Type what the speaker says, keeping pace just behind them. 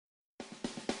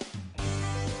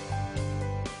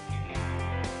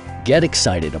Get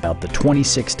excited about the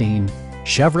 2016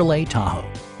 Chevrolet Tahoe.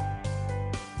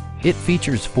 It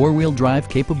features four-wheel drive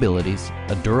capabilities,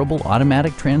 a durable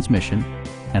automatic transmission,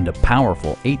 and a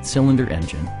powerful 8-cylinder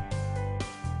engine.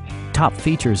 Top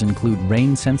features include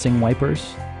rain-sensing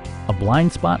wipers, a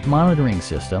blind spot monitoring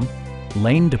system,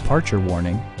 lane departure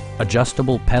warning,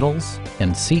 adjustable pedals,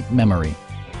 and seat memory.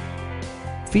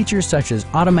 Features such as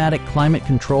automatic climate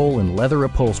control and leather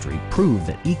upholstery prove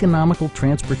that economical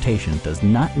transportation does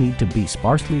not need to be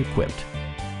sparsely equipped.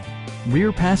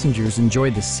 Rear passengers enjoy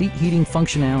the seat heating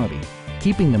functionality,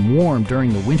 keeping them warm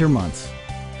during the winter months.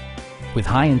 With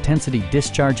high-intensity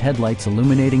discharge headlights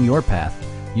illuminating your path,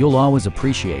 you'll always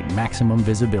appreciate maximum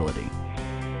visibility.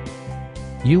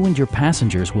 You and your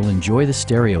passengers will enjoy the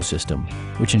stereo system,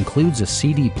 which includes a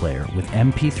CD player with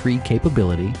MP3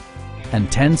 capability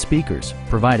and 10 speakers,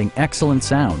 providing excellent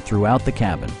sound throughout the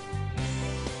cabin.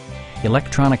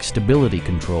 Electronic stability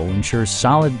control ensures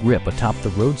solid grip atop the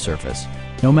road surface,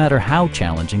 no matter how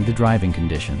challenging the driving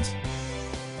conditions.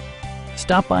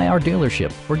 Stop by our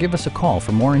dealership or give us a call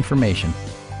for more information.